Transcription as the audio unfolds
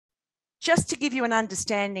Just to give you an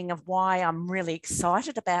understanding of why I'm really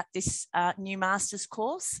excited about this new master's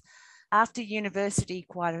course, after university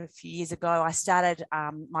quite a few years ago, I started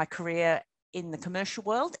my career in the commercial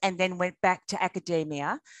world and then went back to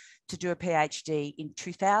academia to do a PhD in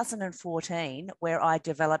 2014, where I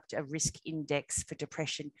developed a risk index for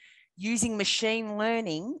depression using machine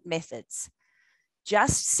learning methods.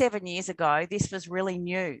 Just 7 years ago, this was really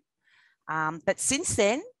new. But since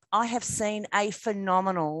then, I have seen a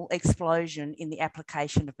phenomenal explosion in the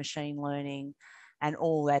application of machine learning and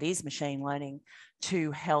all that is machine learning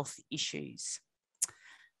to health issues.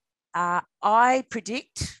 I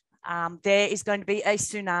predict there is going to be a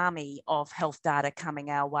tsunami of health data coming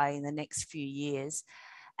our way in the next few years,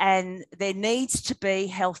 and there needs to be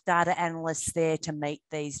health data analysts there to meet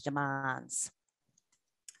these demands.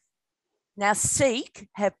 Now, SEEK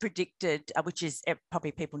have predicted, which is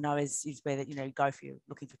probably people know is where you go for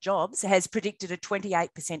looking for jobs, has predicted a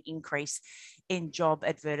 28% increase in job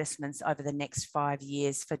advertisements over the next 5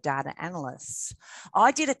 years for data analysts.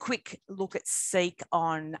 I did a quick look at SEEK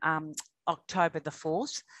on October the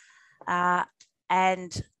 4th, and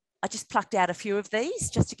I just plucked out a few of these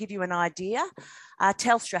just to give you an idea.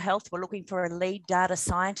 Telstra Health were looking for a lead data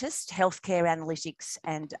scientist, healthcare analytics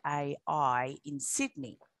and AI in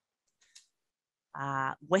Sydney.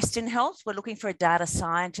 Western Health, we're looking for a data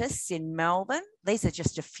scientist in Melbourne. These are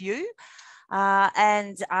just a few.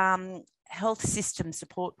 Health System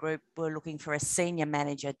Support Group, we're looking for a senior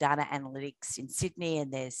manager, data analytics in Sydney,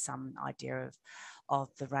 and there's some idea of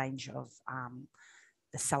the range of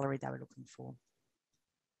the salary they were looking for.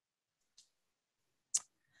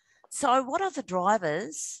 So what are the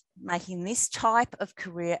drivers making this type of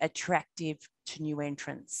career attractive to new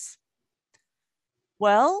entrants?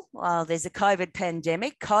 Well, there's a COVID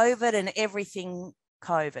pandemic, COVID and everything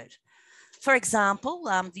COVID. For example,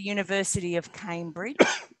 the University of Cambridge.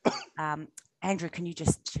 Andrew, can you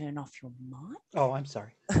just turn off your mic? Oh, I'm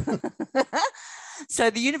sorry. So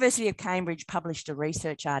the University of Cambridge published a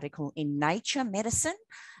research article in Nature Medicine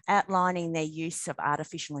outlining their use of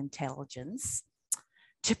artificial intelligence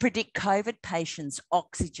to predict COVID patients'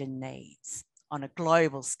 oxygen needs on a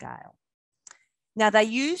global scale. Now, they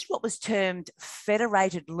used what was termed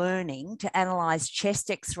federated learning to analyse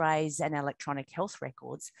chest x-rays and electronic health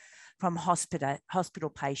records from hospital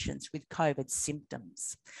patients with COVID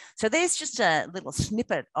symptoms. So there's just a little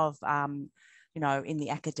snippet of, in the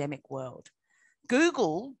academic world.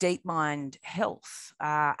 Google DeepMind Health,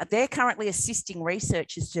 they're currently assisting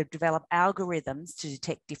researchers to develop algorithms to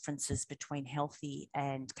detect differences between healthy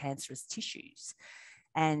and cancerous tissues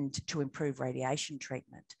and to improve radiation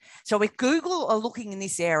treatment. So if Google are looking in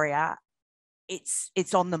this area,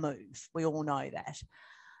 it's on the move. We all know that.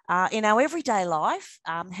 In our everyday life,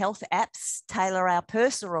 health apps tailor our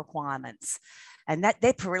personal requirements, and that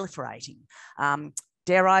they're proliferating.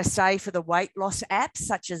 Dare I say, for the weight loss apps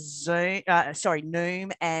such as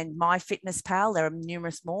Noom and MyFitnessPal, there are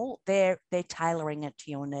numerous more. They're tailoring it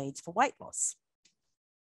to your needs for weight loss.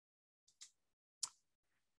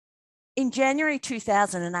 In January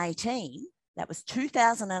 2018, that was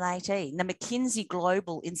 2018, the McKinsey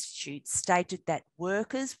Global Institute stated that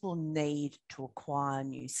workers will need to acquire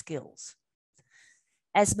new skills.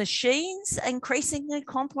 As machines increasingly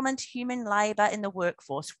complement human labour in the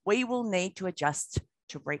workforce, we will need to adjust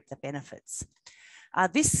to reap the benefits.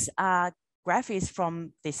 This graph is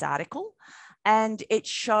from this article, and it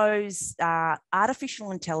shows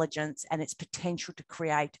artificial intelligence and its potential to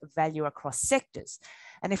create value across sectors.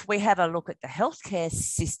 And if we have a look at the healthcare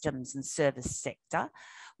systems and service sector,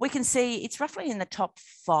 we can see it's roughly in the top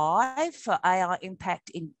 5 for AI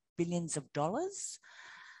impact in billions of dollars.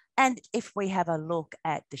 And if we have a look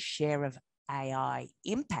at the share of AI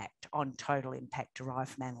impact on total impact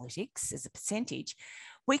derived from analytics as a percentage,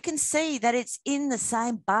 we can see that it's in the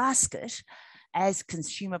same basket as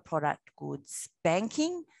consumer product goods,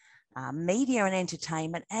 banking, media and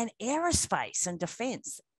entertainment, and aerospace and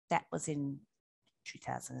defence. That was in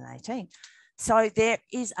 2018. So there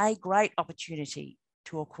is a great opportunity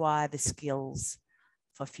to acquire the skills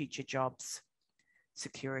for future jobs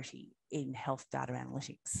security in health data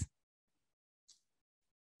analytics.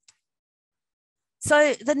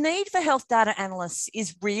 So the need for health data analysts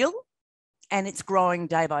is real and it's growing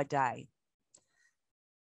day by day.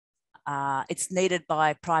 It's needed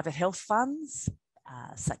by private health funds,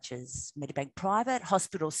 such as Medibank Private,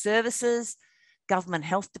 hospital services, government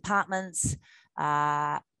health departments.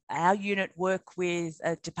 Our unit work with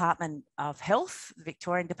a Department of Health, the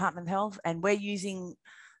Victorian Department of Health, and we're using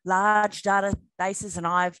large databases, and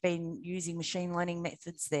I've been using machine learning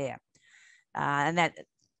methods there. And that,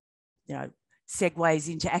 segues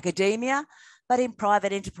into academia, but in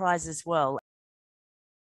private enterprise as well.